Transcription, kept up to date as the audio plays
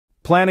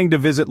Planning to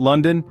visit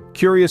London?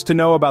 Curious to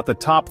know about the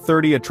top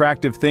 30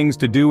 attractive things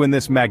to do in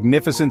this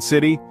magnificent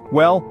city?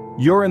 Well,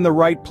 you're in the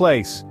right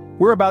place.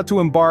 We're about to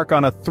embark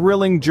on a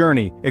thrilling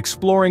journey,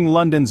 exploring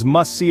London's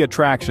must-see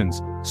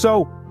attractions.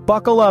 So,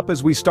 buckle up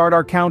as we start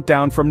our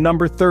countdown from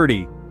number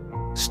 30.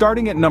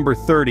 Starting at number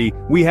 30,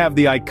 we have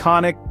the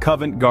iconic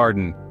Covent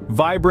Garden.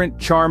 Vibrant,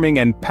 charming,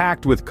 and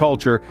packed with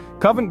culture,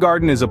 Covent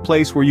Garden is a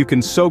place where you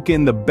can soak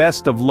in the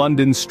best of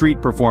London's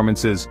street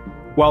performances,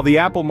 while the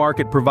Apple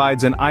Market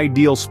provides an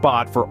ideal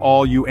spot for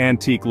all you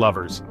antique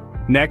lovers.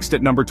 Next,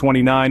 at number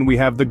 29, we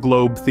have the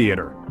Globe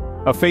Theatre.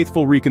 A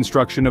faithful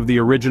reconstruction of the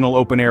original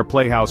open-air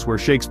playhouse where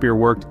Shakespeare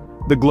worked,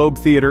 the Globe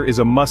Theatre is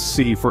a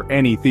must-see for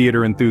any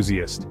theater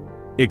enthusiast.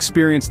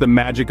 Experience the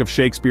magic of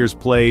Shakespeare's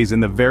plays in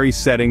the very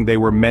setting they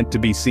were meant to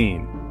be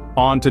seen.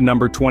 On to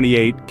number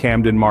 28,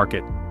 Camden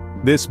Market.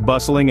 This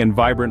bustling and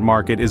vibrant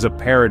market is a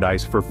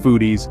paradise for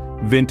foodies,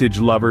 vintage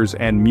lovers,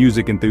 and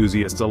music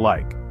enthusiasts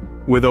alike.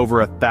 With over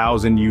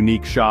 1,000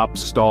 unique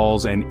shops,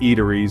 stalls, and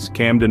eateries,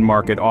 Camden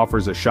Market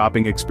offers a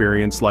shopping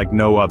experience like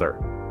no other.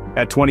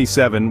 At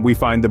 27, we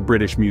find the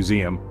British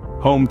Museum.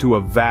 Home to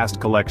a vast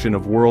collection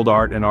of world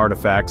art and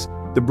artifacts,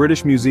 the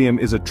British Museum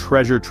is a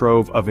treasure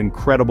trove of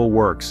incredible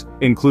works,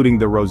 including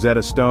the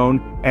Rosetta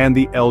Stone and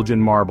the Elgin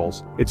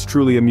Marbles. It's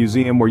truly a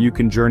museum where you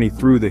can journey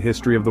through the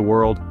history of the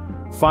world.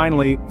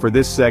 Finally, for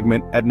this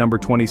segment, at number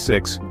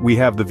 26, we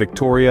have the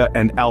Victoria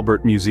and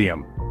Albert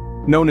Museum.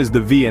 Known as the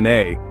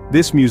V&A,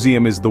 this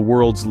museum is the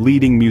world's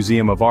leading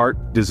museum of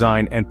art,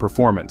 design, and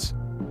performance.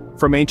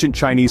 From ancient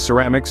Chinese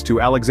ceramics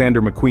to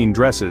Alexander McQueen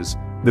dresses,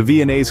 the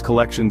V&A's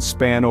collections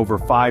span over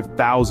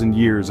 5,000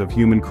 years of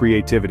human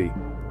creativity.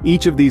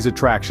 Each of these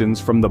attractions,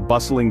 from the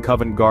bustling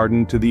Covent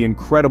Garden to the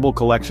incredible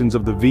collections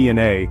of the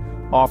V&A,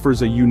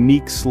 offers a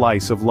unique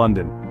slice of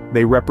London.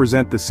 They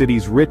represent the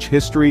city's rich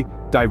history,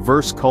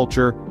 diverse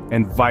culture,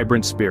 and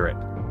vibrant spirit.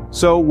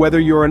 So whether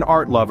you're an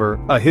art lover,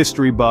 a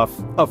history buff,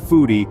 a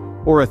foodie,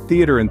 or a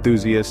theater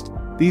enthusiast,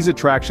 these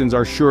attractions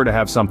are sure to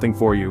have something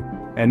for you.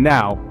 And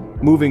now,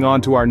 moving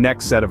on to our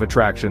next set of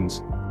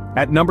attractions.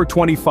 At number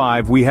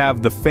 25, we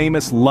have the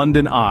famous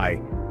London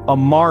Eye. A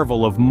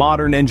marvel of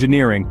modern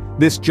engineering,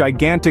 this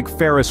gigantic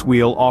Ferris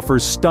wheel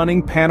offers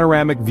stunning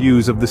panoramic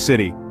views of the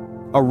city.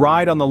 A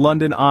ride on the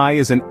London Eye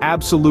is an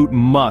absolute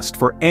must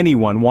for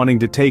anyone wanting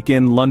to take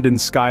in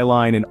London's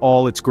skyline in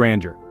all its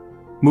grandeur.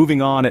 Moving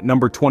on, at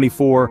number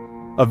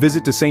 24, a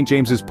visit to St.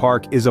 James's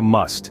Park is a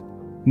must.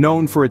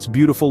 Known for its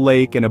beautiful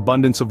lake and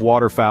abundance of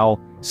waterfowl,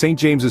 St.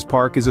 James's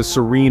Park is a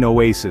serene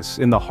oasis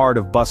in the heart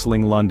of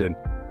bustling London.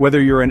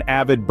 Whether you're an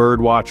avid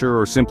birdwatcher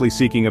or simply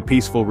seeking a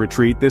peaceful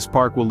retreat, this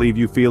park will leave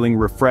you feeling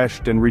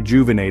refreshed and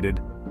rejuvenated.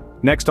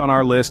 Next on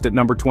our list, at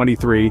number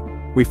 23,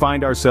 we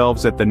find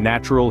ourselves at the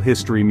Natural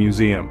History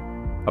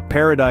Museum. A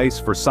paradise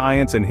for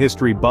science and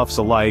history buffs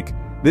alike,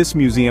 this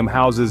museum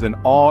houses an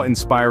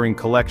awe-inspiring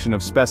collection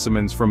of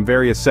specimens from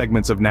various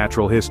segments of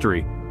natural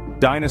history.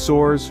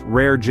 Dinosaurs,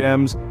 rare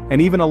gems,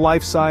 and even a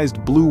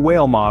life-sized blue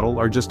whale model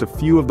are just a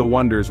few of the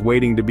wonders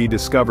waiting to be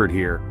discovered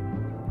here.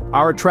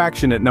 Our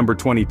attraction at number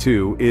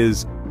 22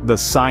 is the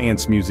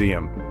Science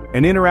Museum.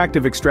 An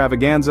interactive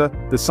extravaganza,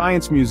 the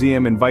Science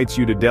Museum invites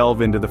you to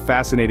delve into the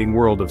fascinating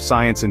world of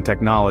science and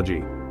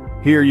technology.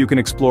 Here you can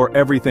explore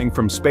everything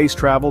from space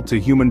travel to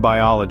human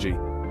biology,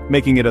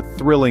 making it a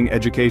thrilling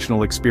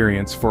educational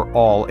experience for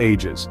all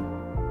ages.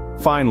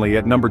 Finally,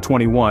 at number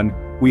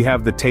 21, we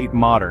have the Tate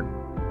Modern.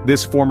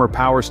 This former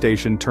power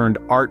station turned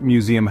art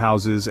museum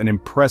houses an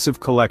impressive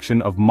collection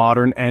of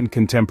modern and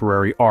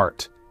contemporary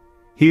art.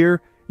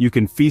 Here, you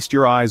can feast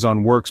your eyes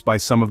on works by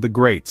some of the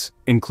greats,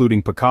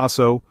 including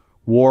Picasso,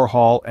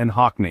 Warhol, and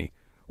Hockney,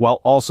 while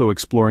also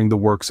exploring the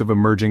works of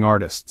emerging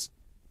artists.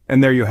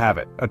 And there you have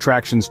it,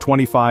 attractions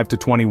 25 to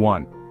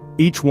 21.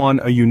 Each one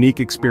a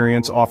unique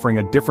experience offering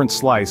a different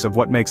slice of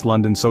what makes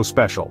London so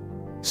special.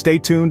 Stay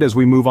tuned as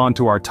we move on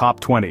to our top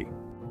 20.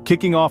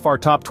 Kicking off our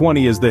top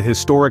 20 is the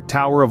historic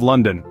Tower of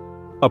London.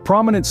 A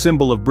prominent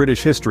symbol of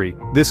British history,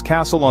 this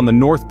castle on the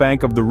north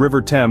bank of the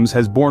River Thames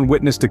has borne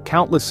witness to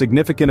countless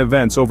significant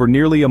events over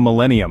nearly a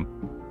millennium.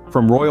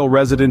 From royal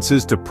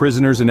residences to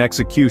prisoners and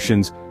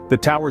executions, the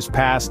tower's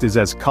past is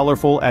as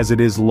colorful as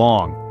it is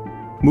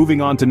long.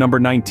 Moving on to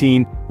number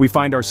 19, we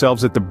find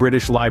ourselves at the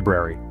British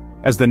Library.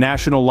 As the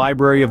National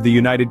Library of the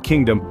United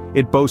Kingdom,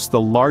 it boasts the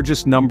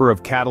largest number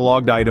of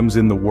catalogued items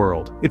in the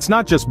world. It's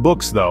not just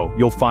books though,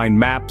 you'll find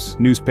maps,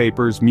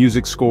 newspapers,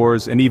 music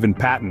scores, and even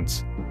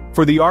patents.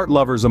 For the art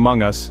lovers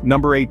among us,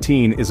 number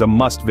 18 is a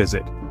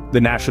must-visit, the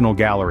National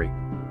Gallery.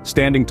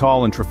 Standing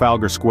tall in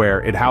Trafalgar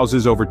Square, it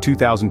houses over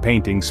 2,000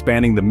 paintings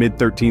spanning the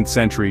mid-13th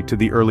century to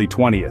the early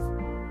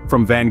 20th.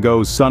 From Van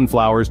Gogh's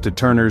Sunflowers to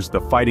Turner's The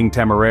Fighting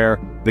Temeraire,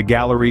 the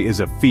gallery is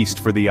a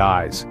feast for the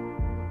eyes.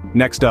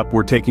 Next up,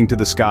 we're taking to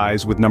the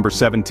skies with number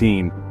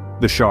 17,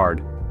 the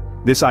Shard.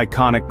 This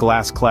iconic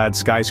glass-clad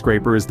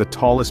skyscraper is the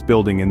tallest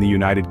building in the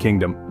United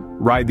Kingdom.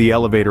 Ride the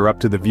elevator up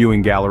to the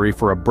viewing gallery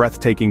for a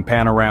breathtaking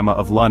panorama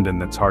of London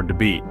that's hard to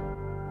beat.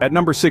 At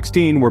number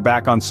 16, we're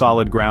back on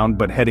solid ground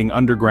but heading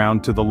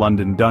underground to the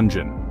London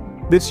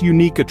Dungeon. This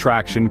unique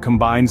attraction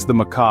combines the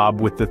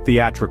macabre with the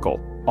theatrical,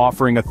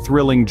 offering a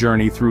thrilling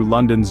journey through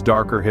London's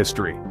darker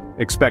history.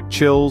 Expect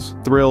chills,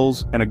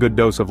 thrills, and a good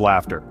dose of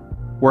laughter.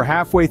 We're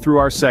halfway through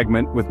our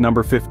segment with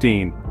number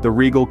 15, the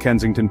Regal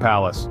Kensington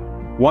Palace.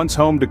 Once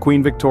home to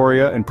Queen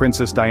Victoria and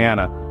Princess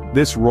Diana,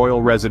 this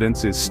royal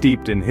residence is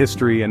steeped in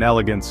history and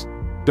elegance.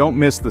 Don't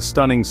miss the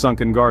stunning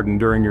sunken garden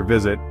during your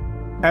visit.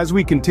 As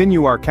we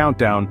continue our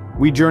countdown,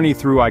 we journey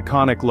through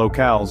iconic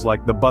locales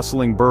like the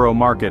bustling Borough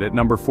Market at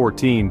number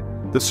 14,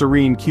 the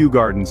serene Kew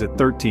Gardens at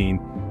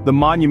 13, the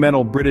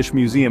monumental British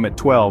Museum at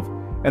 12,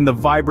 and the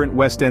vibrant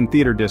West End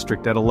Theatre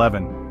District at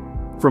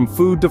 11. From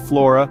food to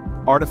flora,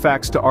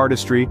 artifacts to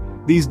artistry,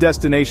 these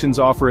destinations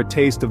offer a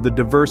taste of the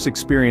diverse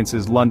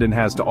experiences London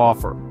has to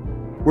offer.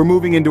 We're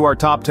moving into our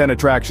top 10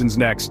 attractions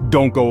next,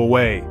 don't go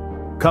away.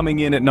 Coming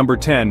in at number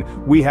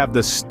 10, we have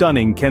the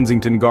stunning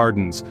Kensington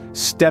Gardens.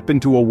 Step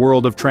into a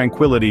world of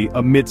tranquility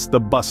amidst the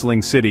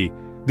bustling city.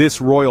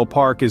 This royal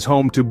park is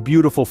home to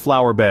beautiful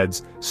flower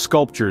beds,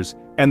 sculptures,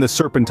 and the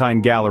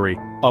Serpentine Gallery,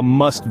 a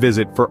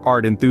must-visit for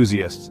art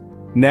enthusiasts.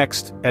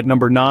 Next, at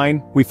number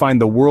 9, we find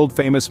the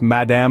world-famous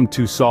Madame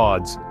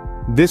Tussauds.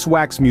 This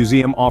wax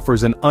museum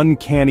offers an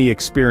uncanny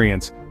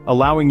experience,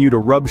 allowing you to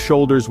rub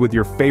shoulders with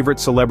your favorite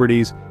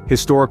celebrities,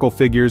 historical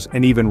figures,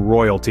 and even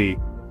royalty.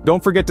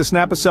 Don't forget to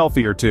snap a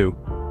selfie or two.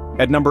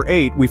 At number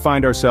 8, we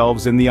find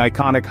ourselves in the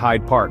iconic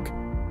Hyde Park.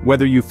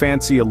 Whether you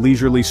fancy a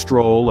leisurely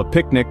stroll, a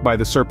picnic by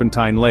the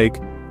Serpentine Lake,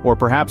 or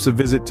perhaps a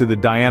visit to the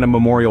Diana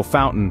Memorial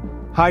Fountain,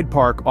 Hyde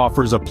Park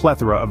offers a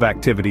plethora of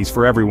activities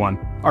for everyone.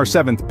 Our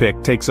 7th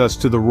pick takes us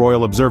to the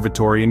Royal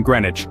Observatory in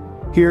Greenwich.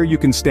 Here you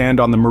can stand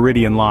on the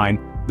Meridian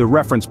Line, the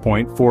reference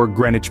point for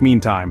Greenwich Mean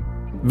Time.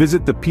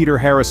 Visit the Peter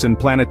Harrison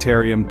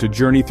Planetarium to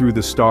journey through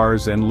the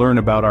stars and learn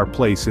about our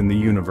place in the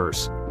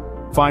universe.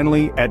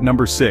 Finally, at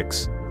number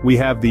 6, we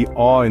have the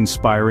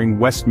awe-inspiring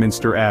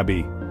Westminster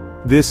Abbey.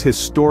 This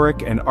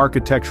historic and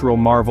architectural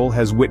marvel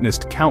has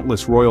witnessed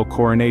countless royal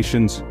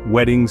coronations,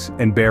 weddings,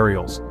 and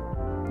burials.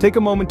 Take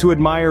a moment to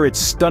admire its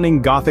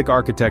stunning Gothic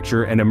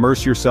architecture and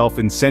immerse yourself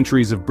in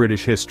centuries of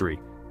British history.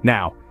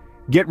 Now,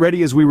 get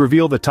ready as we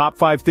reveal the top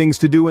 5 things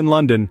to do in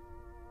London.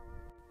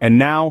 And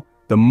now,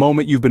 the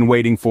moment you've been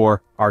waiting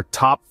for, our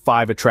top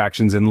 5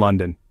 attractions in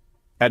London.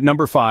 At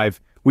number 5,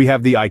 we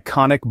have the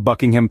iconic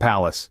Buckingham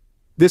Palace.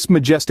 This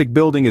majestic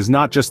building is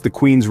not just the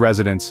Queen's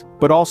residence,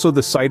 but also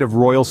the site of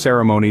royal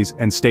ceremonies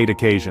and state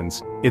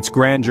occasions. Its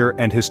grandeur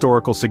and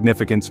historical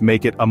significance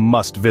make it a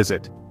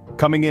must-visit.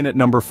 Coming in at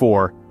number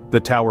 4, the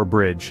Tower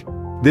Bridge.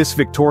 This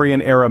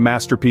Victorian-era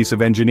masterpiece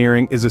of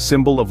engineering is a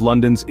symbol of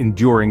London's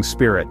enduring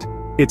spirit.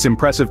 Its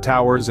impressive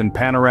towers and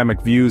panoramic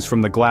views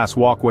from the glass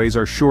walkways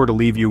are sure to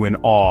leave you in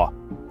awe.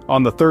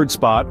 On the 3rd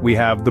spot, we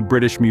have the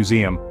British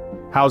Museum.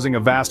 Housing a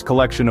vast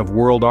collection of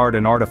world art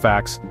and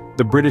artifacts,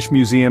 the British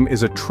Museum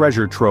is a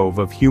treasure trove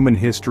of human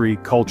history,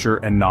 culture,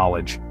 and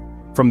knowledge.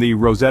 From the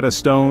Rosetta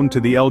Stone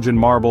to the Elgin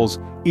Marbles,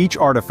 each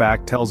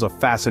artifact tells a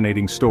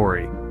fascinating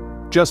story.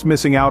 Just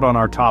missing out on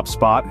our top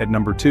spot at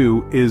number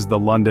 2 is the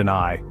London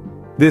Eye.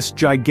 This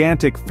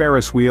gigantic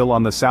Ferris wheel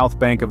on the south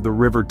bank of the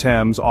River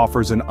Thames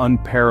offers an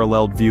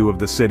unparalleled view of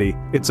the city.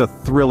 It's a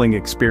thrilling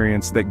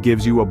experience that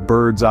gives you a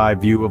bird's-eye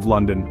view of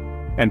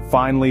London. And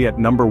finally, at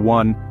number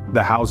 1,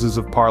 the Houses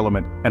of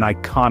Parliament, an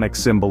iconic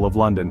symbol of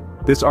London.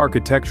 This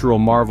architectural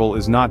marvel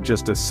is not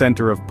just a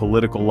center of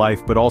political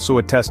life but also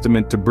a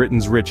testament to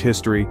Britain's rich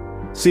history.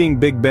 Seeing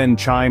Big Ben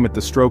chime at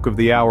the stroke of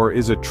the hour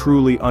is a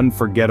truly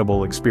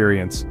unforgettable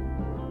experience.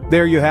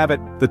 There you have it,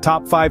 the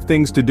top 5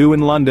 things to do in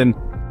London.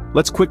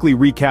 Let's quickly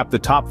recap the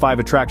top 5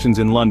 attractions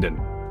in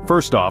London.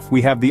 First off,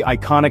 we have the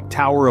iconic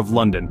Tower of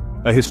London,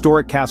 a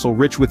historic castle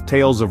rich with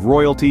tales of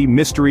royalty,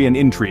 mystery, and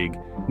intrigue.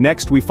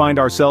 Next, we find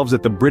ourselves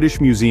at the British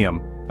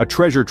Museum, a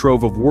treasure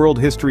trove of world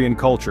history and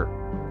culture.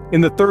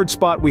 In the 3rd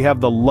spot, we have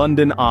the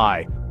London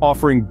Eye,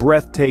 offering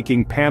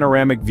breathtaking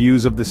panoramic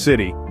views of the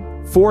city.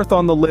 4th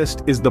on the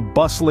list is the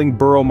bustling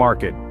Borough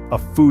Market, a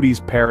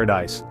foodie's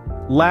paradise.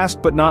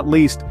 Last but not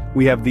least,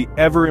 we have the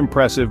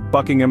ever-impressive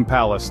Buckingham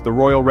Palace, the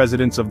royal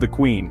residence of the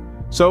Queen.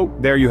 So,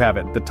 there you have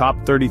it, the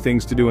top 30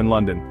 things to do in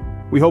London.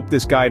 We hope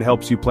this guide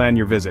helps you plan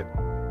your visit.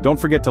 Don't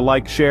forget to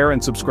like, share,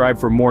 and subscribe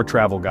for more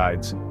travel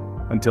guides.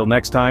 Until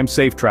next time,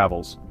 safe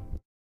travels.